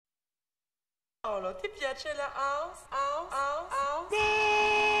Paolo, ti piace la house? House? House? House?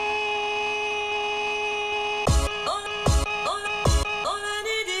 All I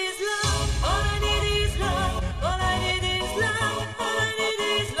need is love. All I need is love. All I need is love. All I need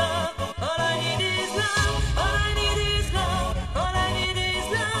is love. All I need is love. All I need is love. All I need is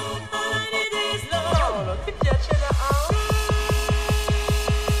love. All I need is love. Paolo, ti piace la house?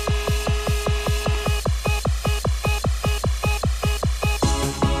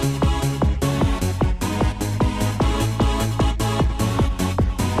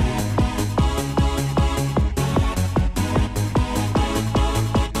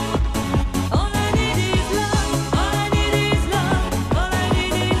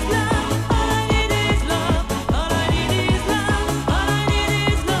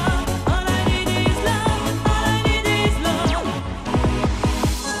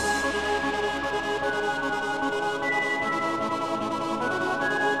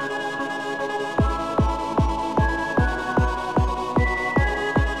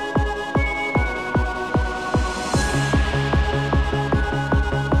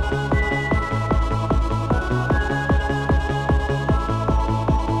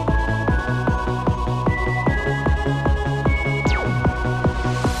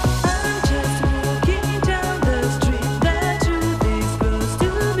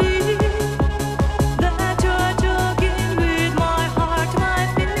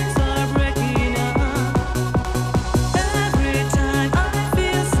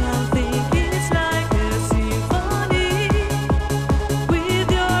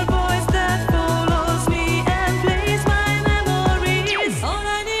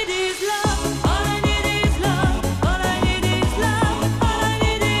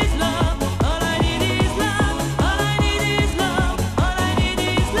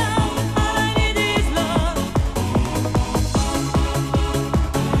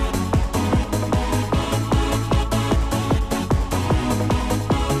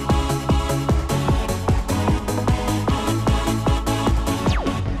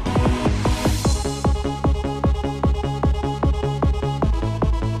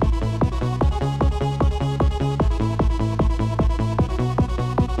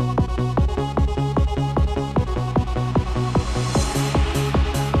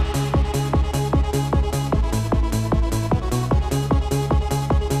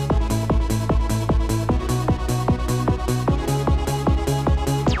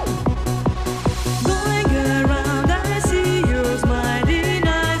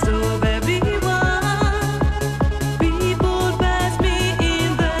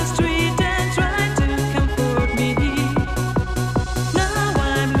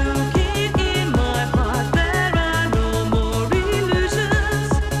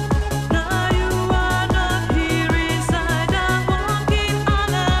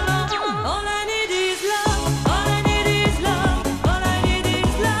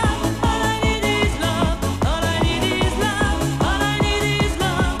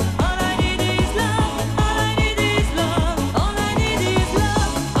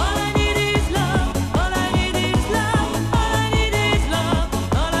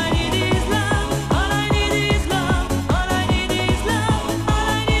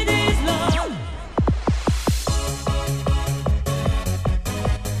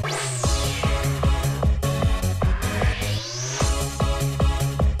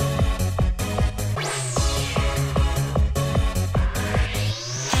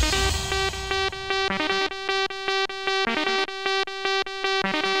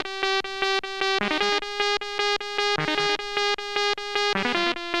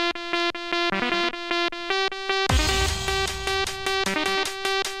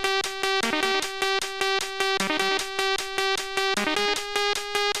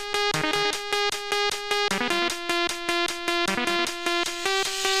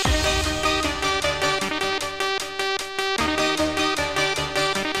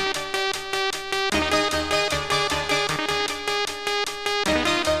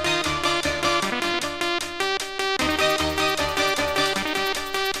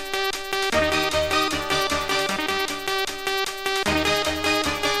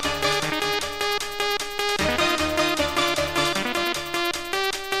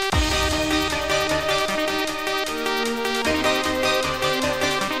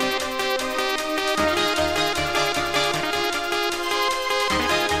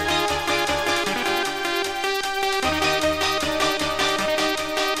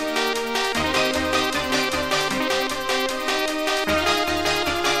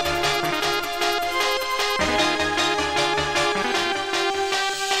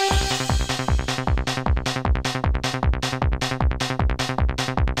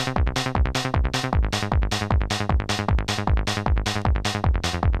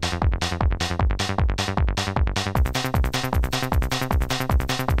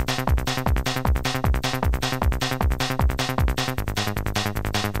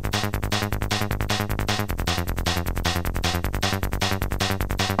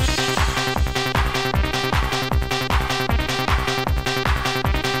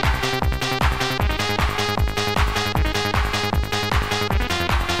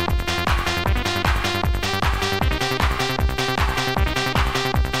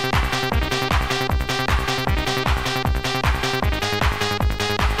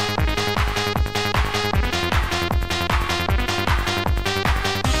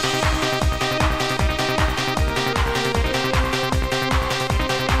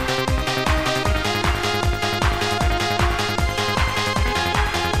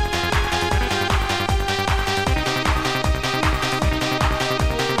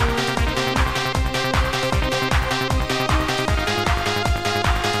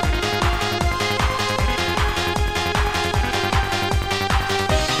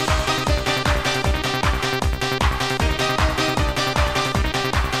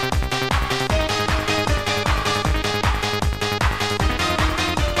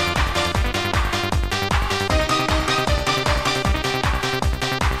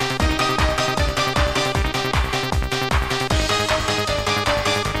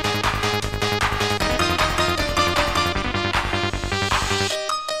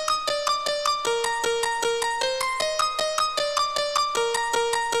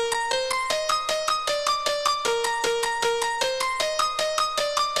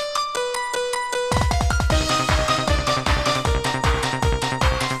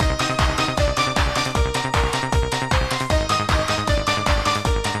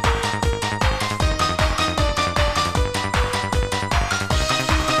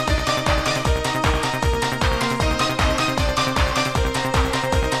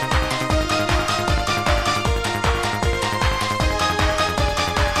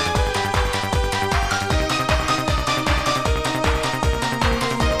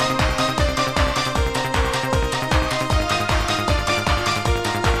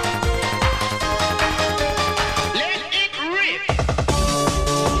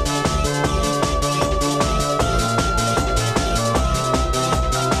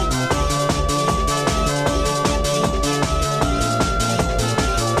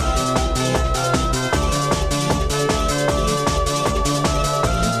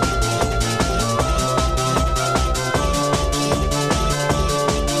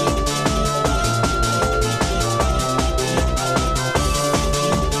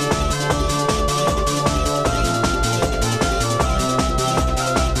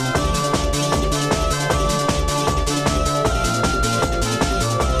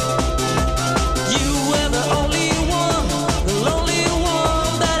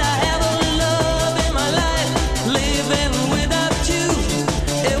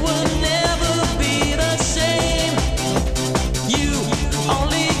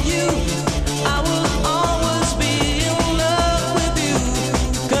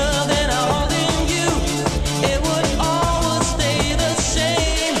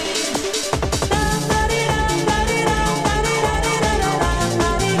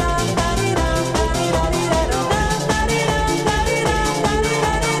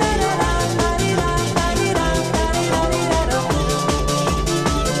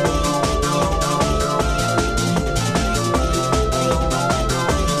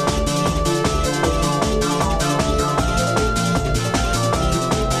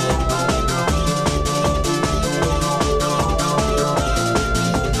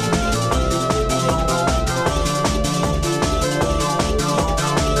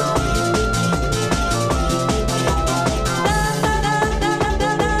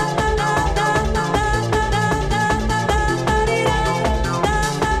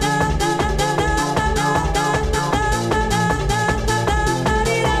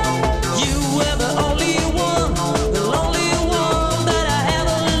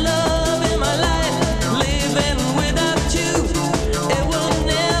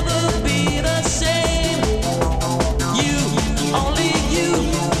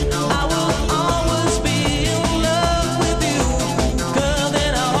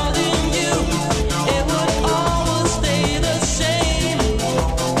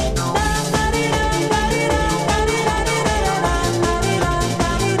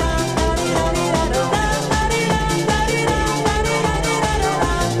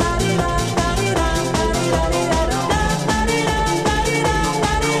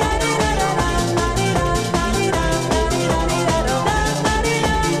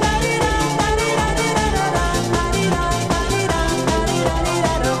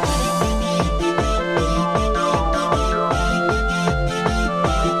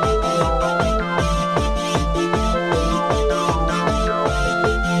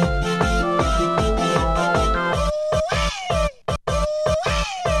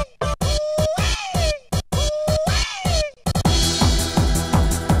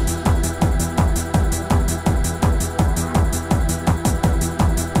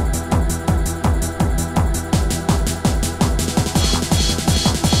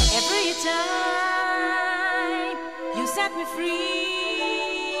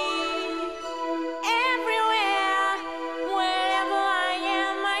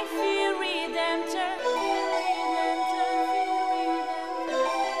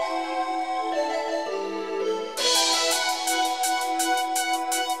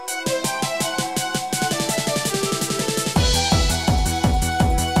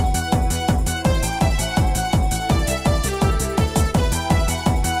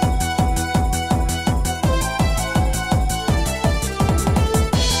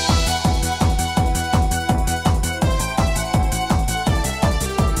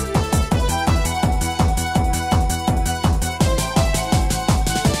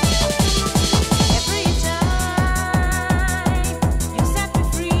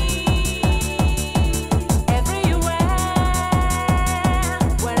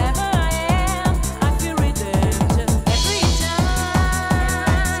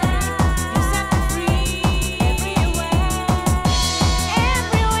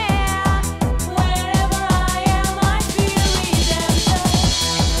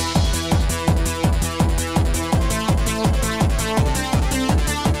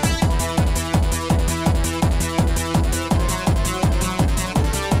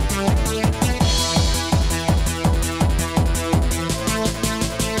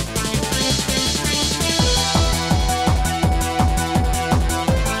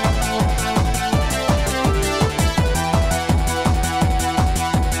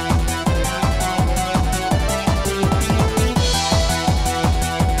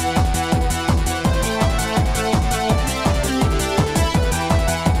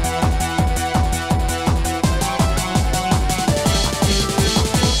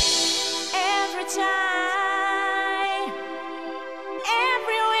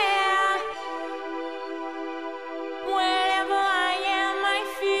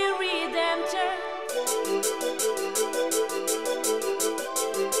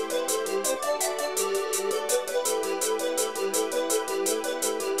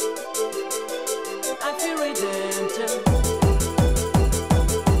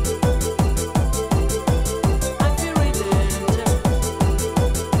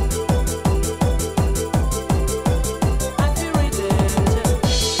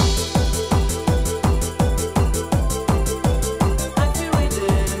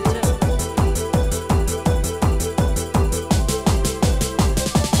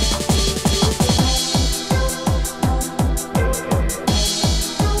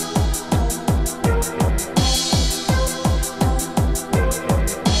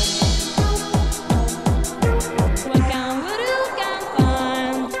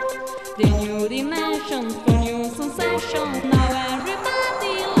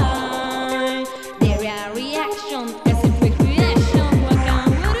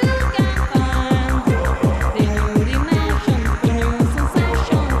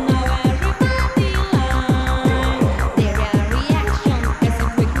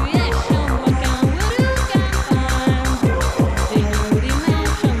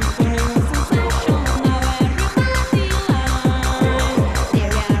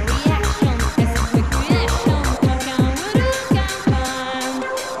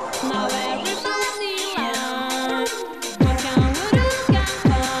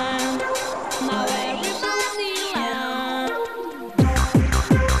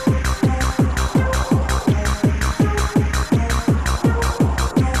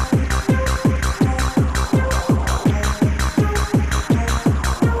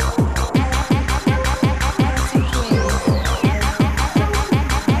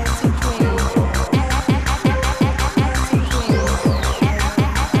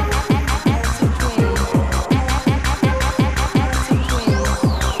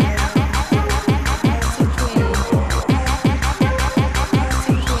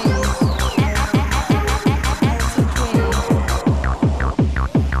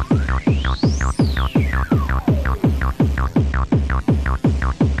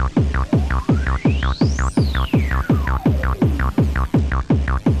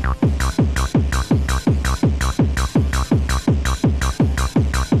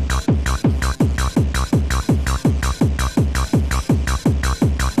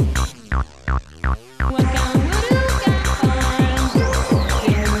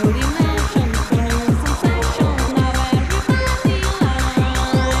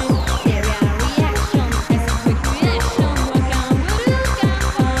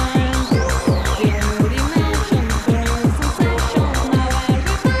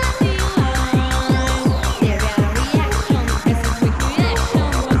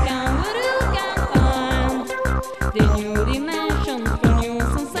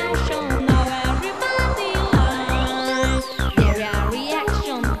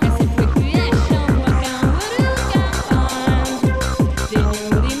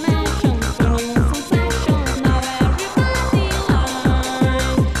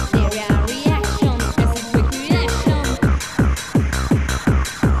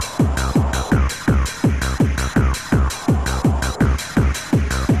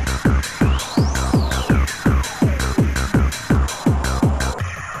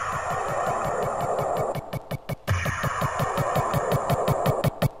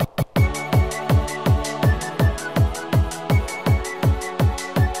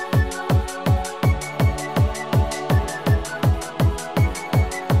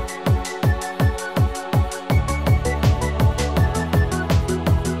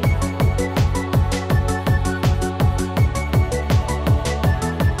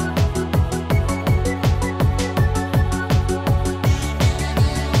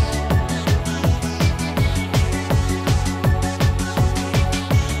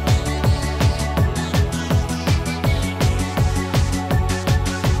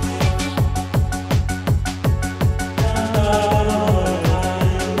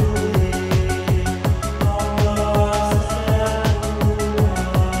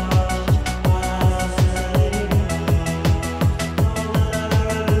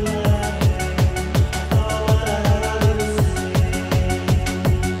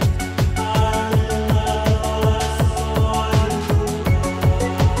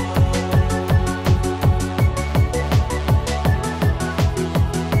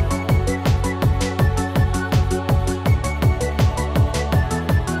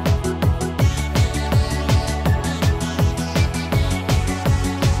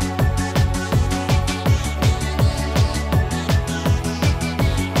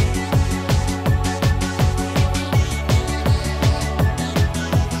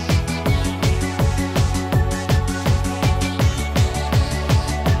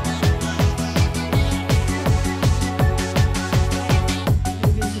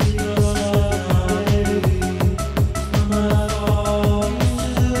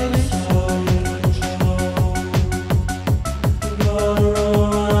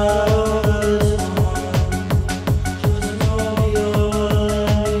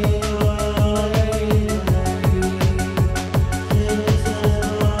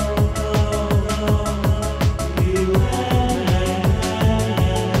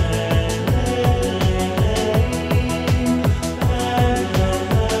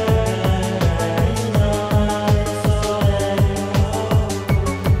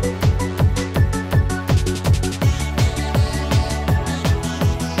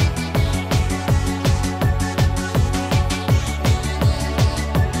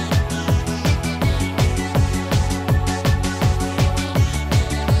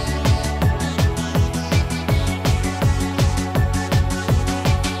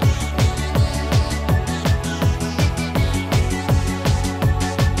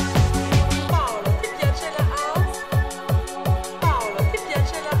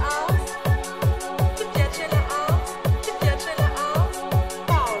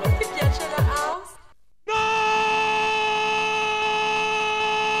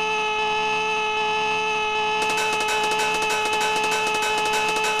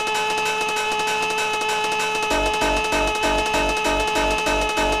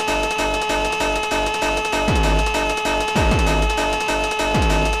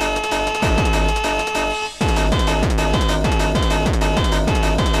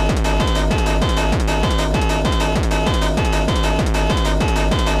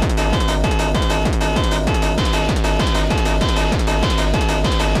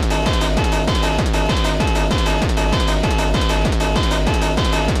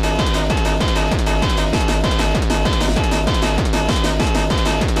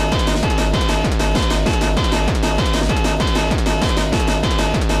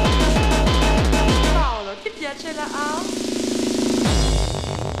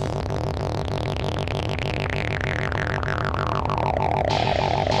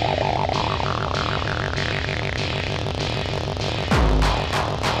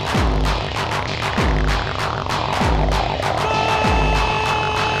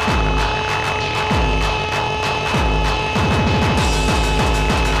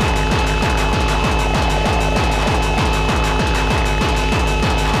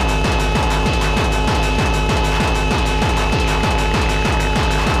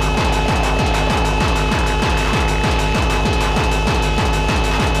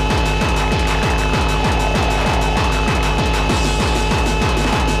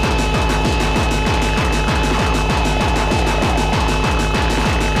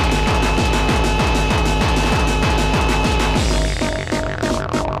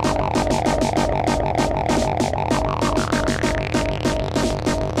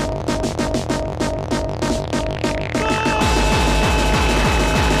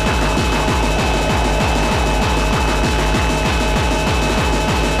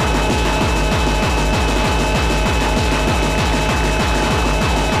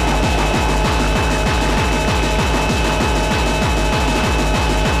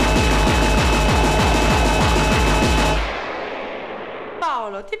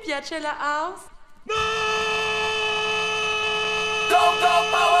 Bachelor House? Go, go,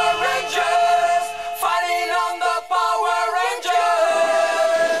 Power Rangers! Fighting on the Power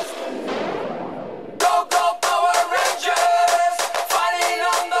Rangers! Go, go, Power Rangers! Fighting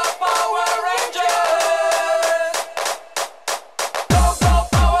on the Power Rangers! Go, go,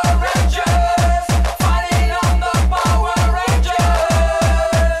 Power Rangers! Fighting on the Power Rangers!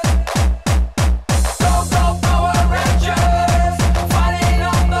 Go, go, Power Rangers! Fighting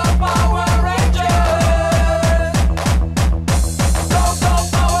on the Power Rangers! Go, go,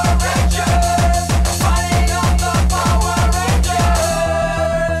 Power Rangers! Fighting on the Power Rangers!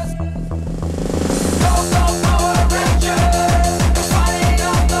 Go, go, Power Rangers! Fighting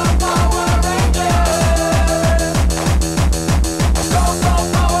on the Power Rangers! Go, go,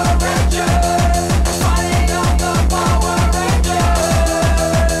 Power Rangers! Fighting on the Power Rangers!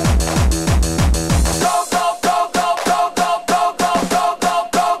 Go, go, go, go, go, go, go, go, go, go,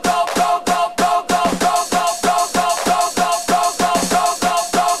 go, go, go, go, go, go, go, go,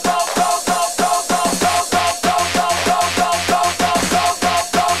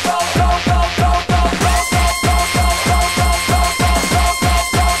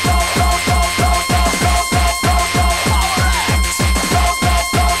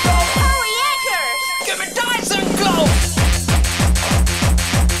 Give me dice and glow!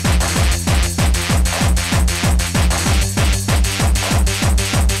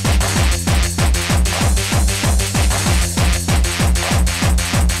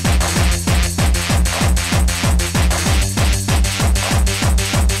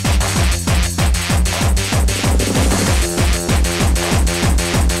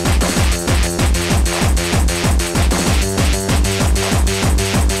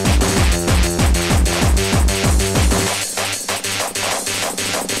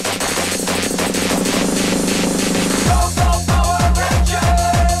 Go, go, Power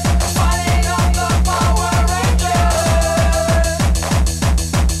Rangers! Fighting on the Power Rangers!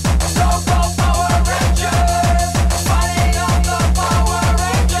 Go, go, Power Rangers! Fighting on the Power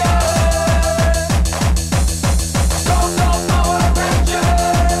Rangers! Go, go, Power Rangers!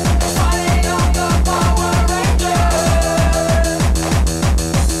 Fighting on the Power Rangers!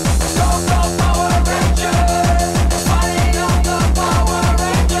 Go, go, Power Rangers! Fighting on the Power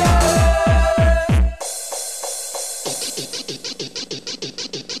Rangers!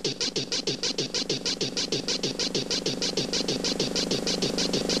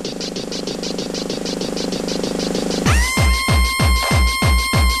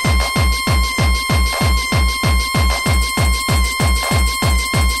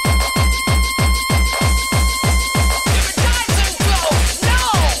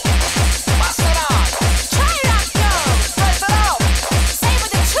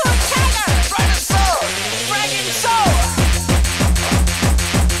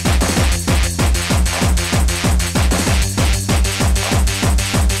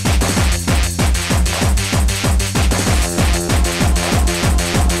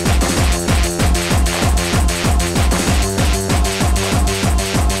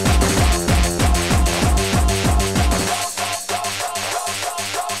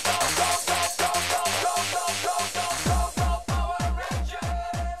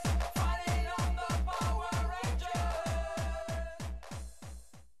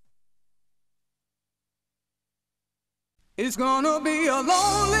 It's gonna be a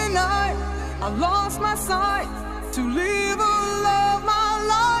lonely night. I lost my sight to live or love my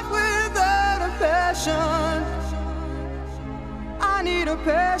life without a passion. I need a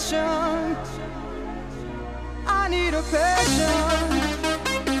passion. I need a passion.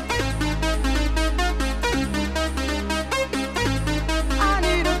 I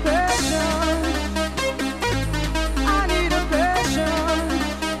need a passion. I need a passion.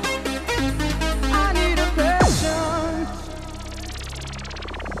 I need a passion.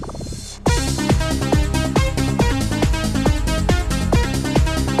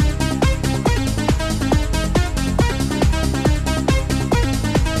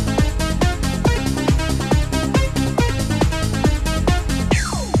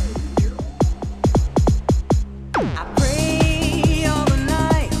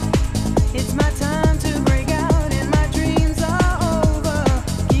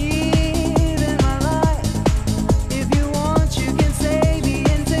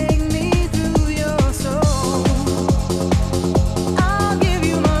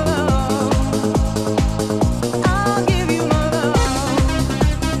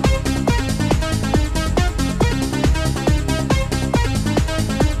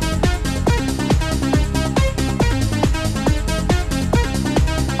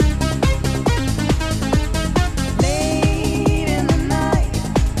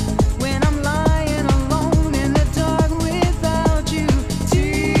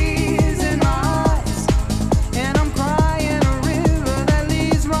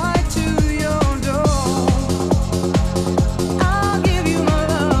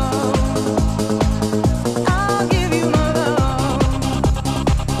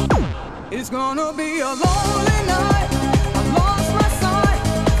 gonna be a lonely night. I lost my sight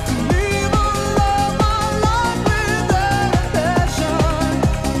to live or love my life without a passion.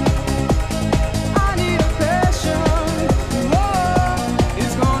 I need a passion. Whoa,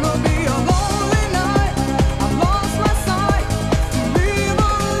 it's gonna be a lonely night. I lost my sight to live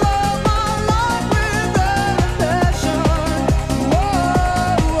or love my life without a passion.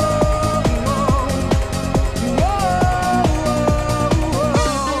 Whoa, whoa, whoa, whoa, whoa.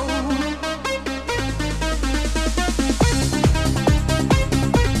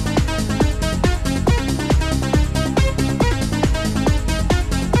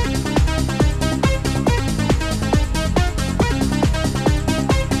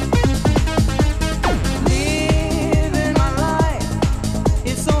 Living my life,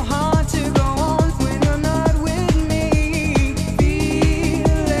 it's so hard to go on when you're not with me.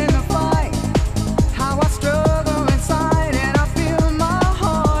 Feeling the fight, how I struggle inside, and I feel my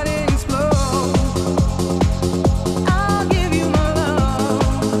heart explode. I'll give you my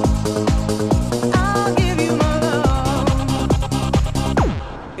love. I'll give you my love.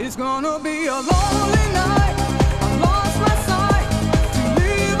 It's gonna be a lonely night. I lost my sight to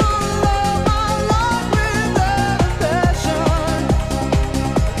live or love my life without a passion.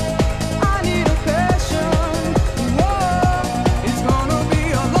 I need a passion. Whoa, it's gonna be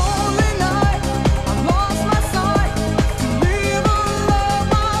a lonely night. I lost my sight to live or love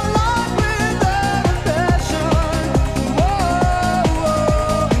my life without a passion. Whoa,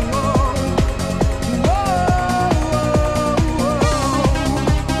 whoa, whoa, whoa,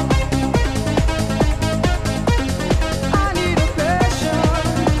 I need a passion.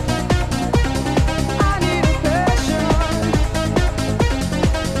 I need a passion.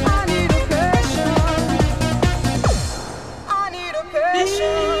 I need a passion. I need a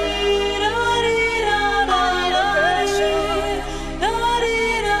passion.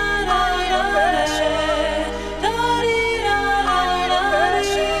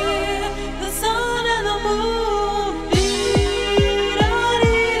 The sun and the moon.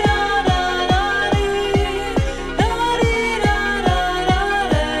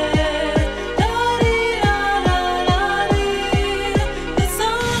 The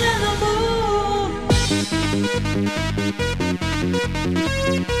sun and the moon.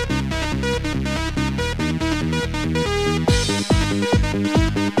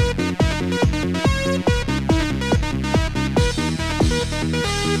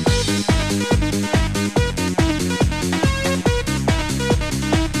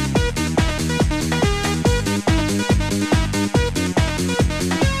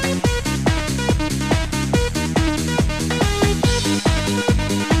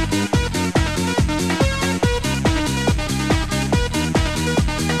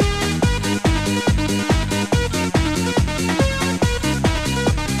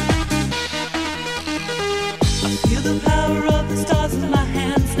 I feel the power of the stars in my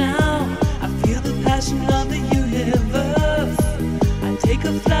hands now. I feel the passion of the universe. I take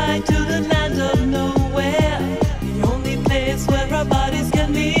a flight to the land of nowhere, the only place where our bodies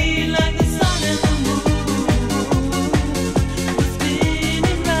can meet, like the sun and the moon. We're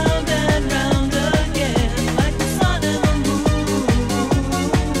spinning round and round again, like the sun and the moon.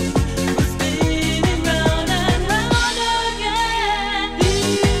 We're spinning round and round again.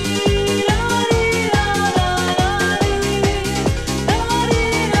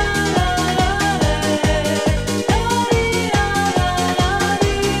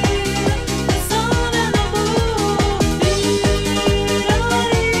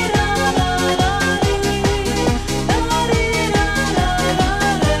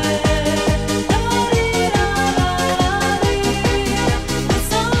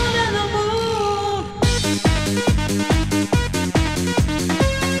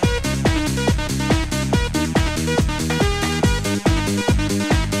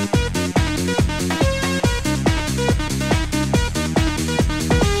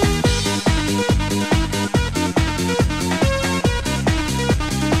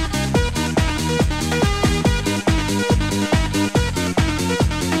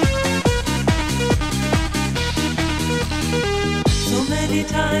 So many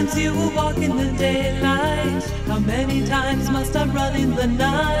times you will walk in the daylight. How many times must I run in the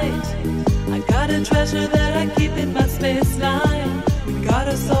night? I got a treasure that I keep in my space line. We got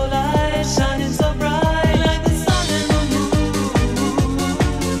a soul light shining so bright, like the sun and the moon.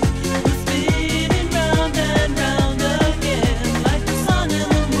 We're spinning round and round again, like the sun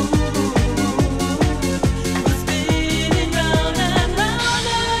and the moon. We're spinning round and round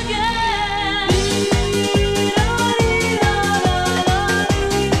again.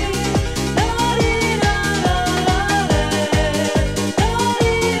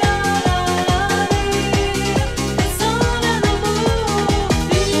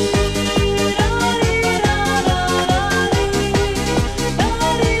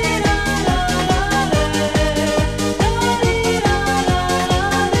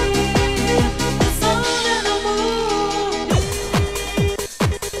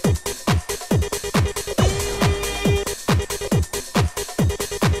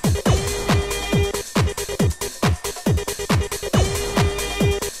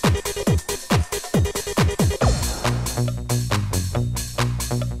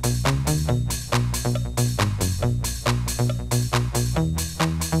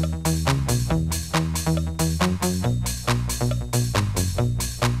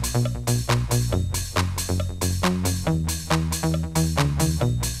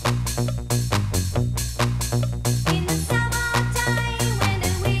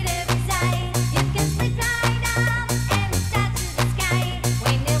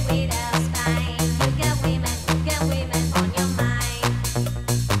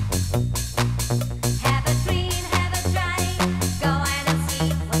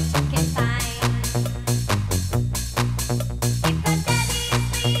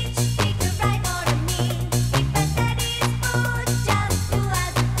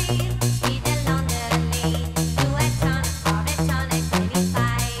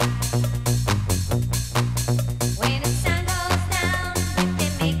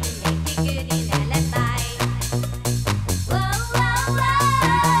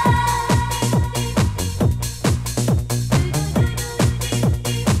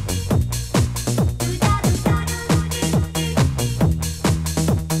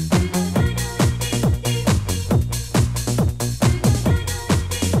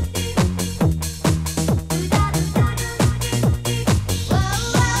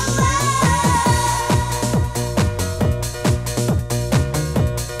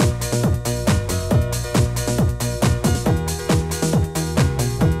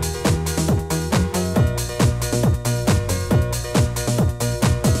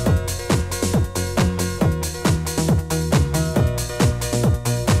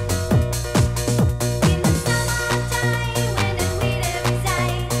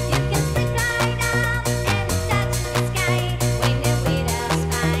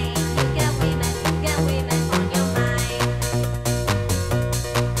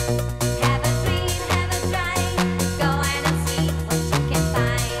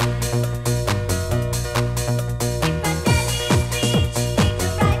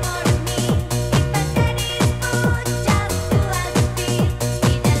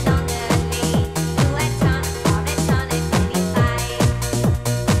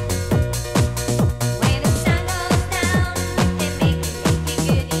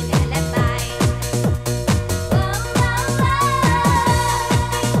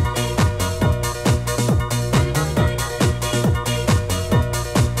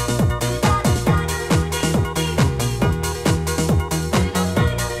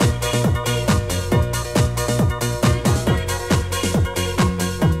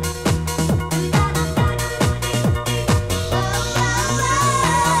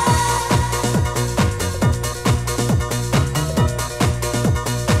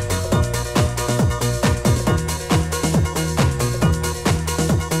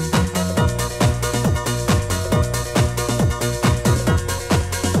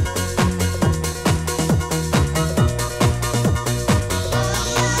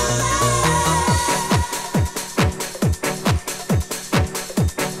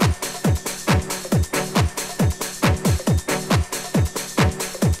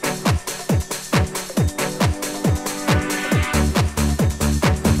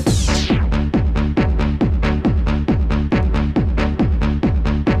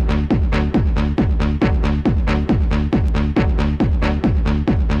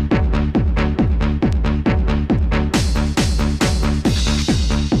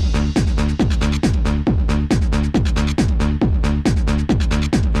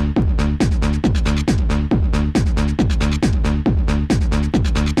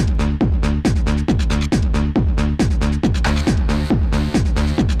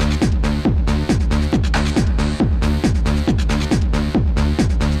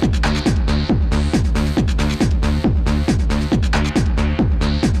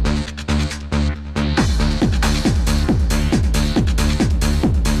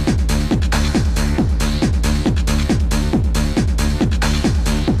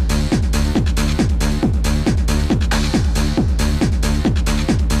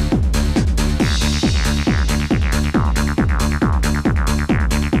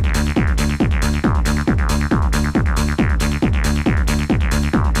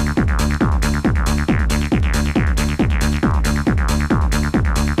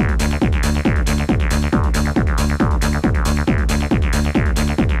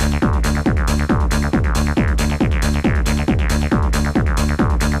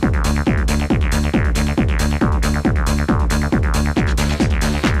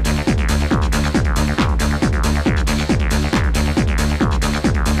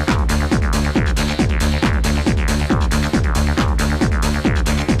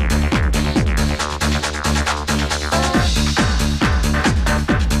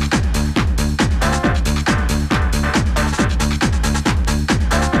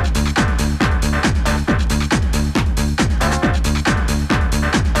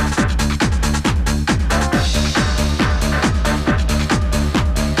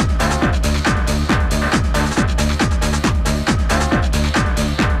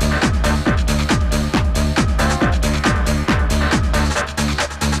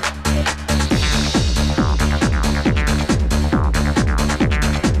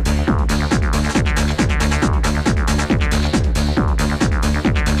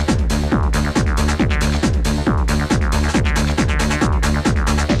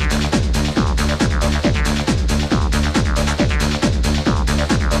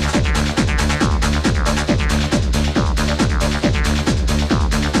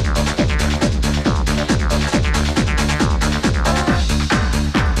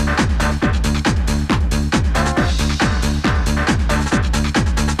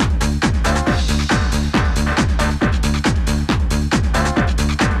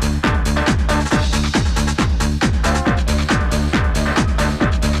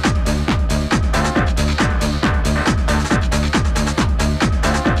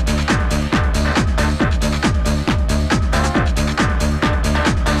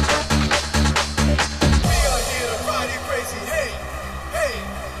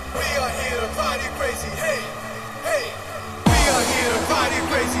 party crazy, hey, hey. We are here to party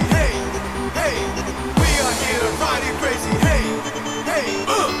crazy, hey, hey. We are here to party crazy, hey, hey.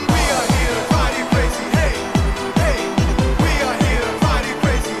 We are here to party crazy, hey, hey. We are here to party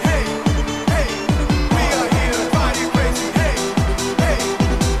crazy, hey, hey. We are here to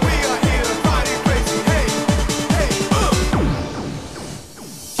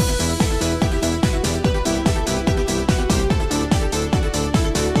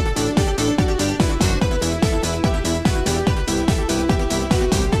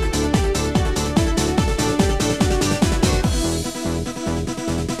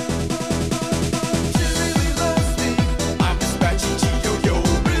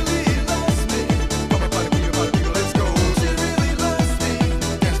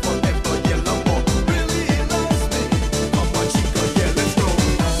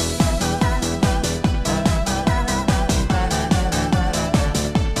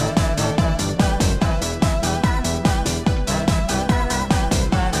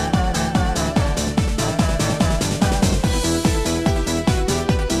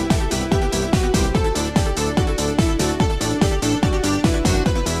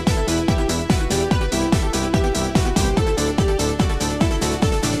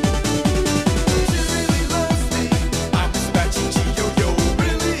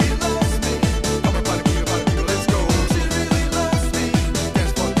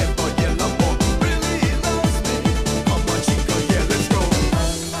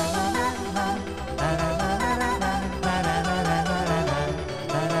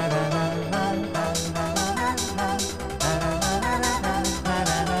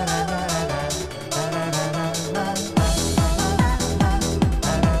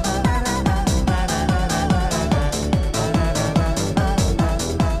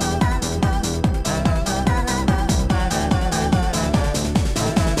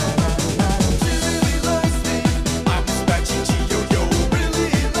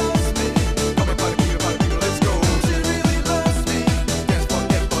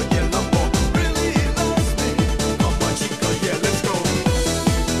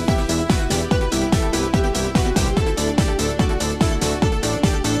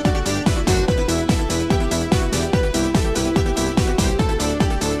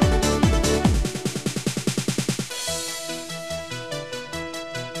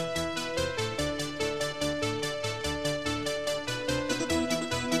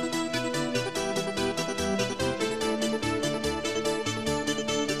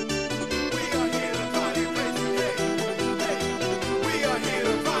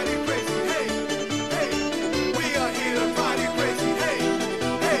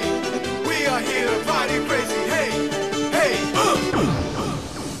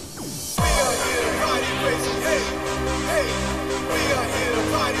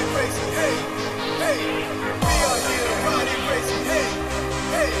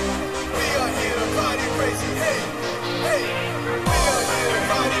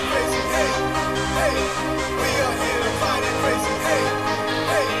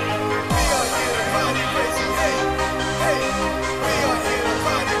party crazy, hey, hey. We are here to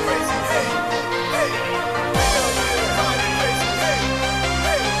party crazy, hey, hey.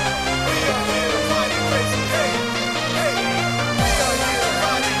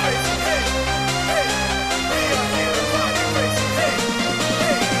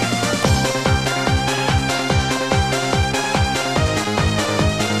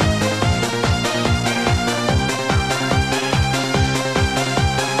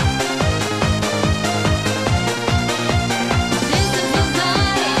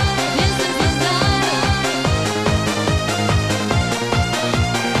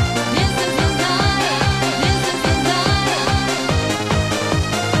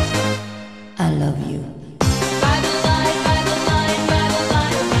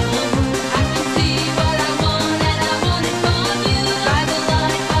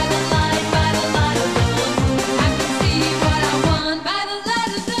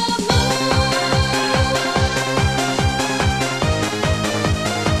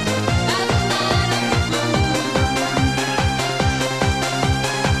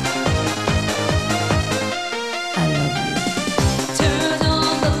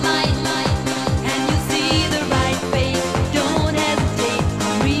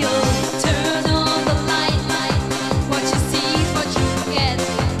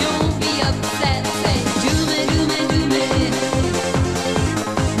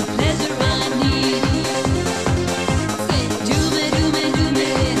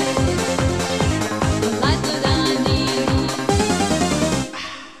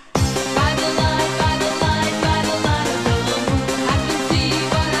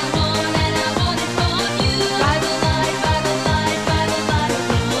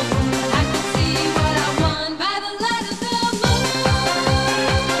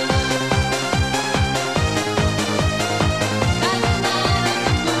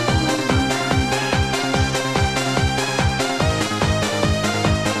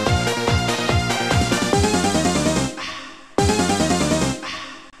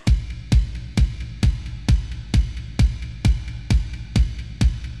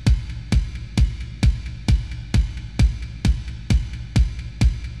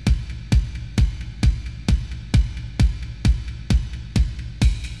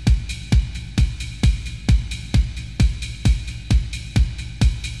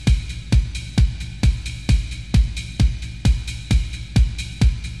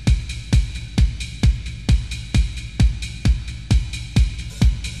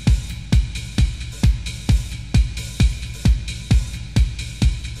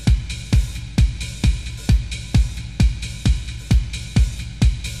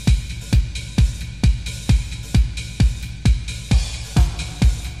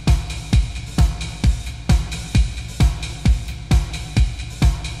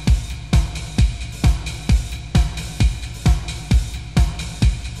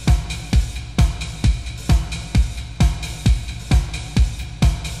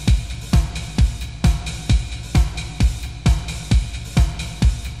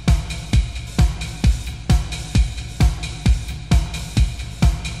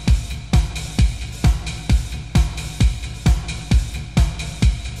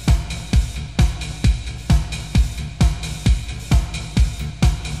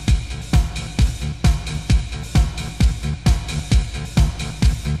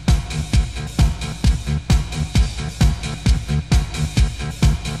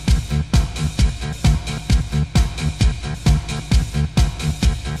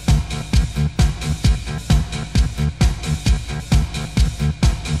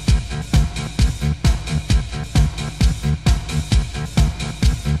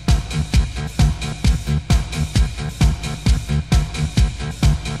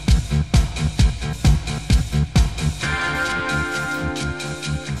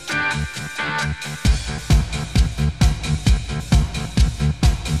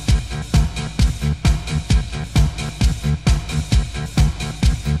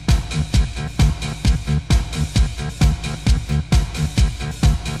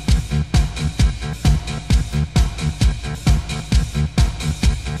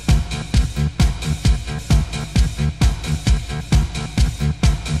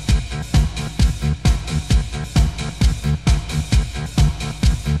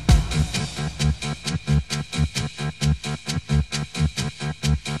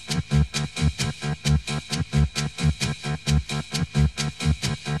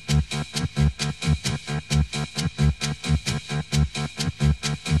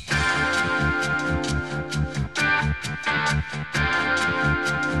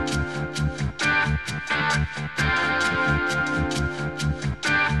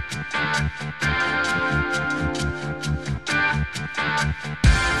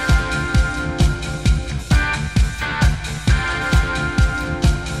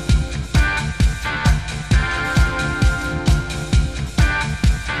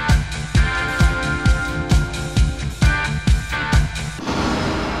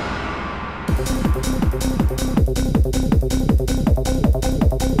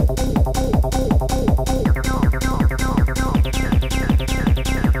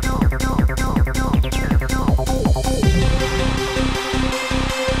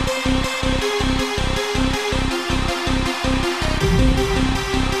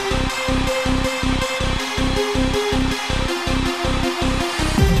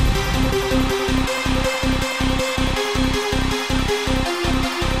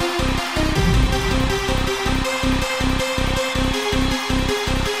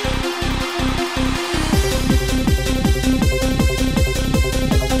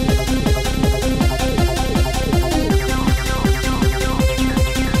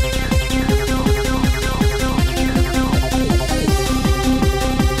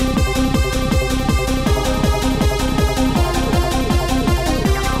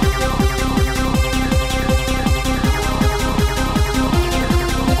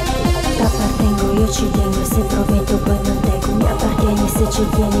 ci tengo, se prometto poi mantengo. Mi appartieni se ci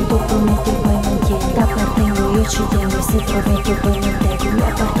tieni, tu prometti e poi mantieni. T'appartengo, io ci tengo, se prometto poi mantengo. Mi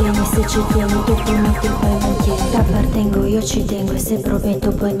appartieni se ci tieni, tu prometti e poi mantieni. T'appartengo, io ci tengo, se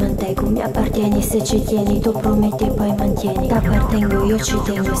prometto poi mantengo. Mi appartieni se ci tieni, tu prometti e poi mantieni. T'appartengo, io ci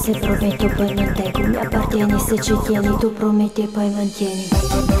tengo, se prometto poi mantengo. Mi appartieni se ci tieni, tu prometti e poi mantieni.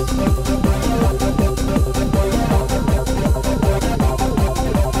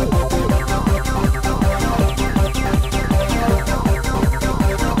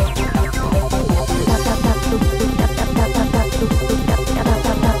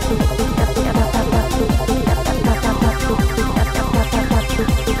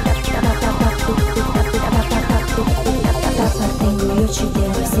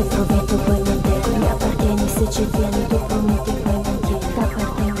 Ci tieni, tu prometti e poi mantieni.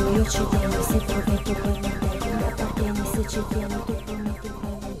 T'appartengo, io ci tengo, se prometto poi mantengo. Mi appartieni se ci tieni, tu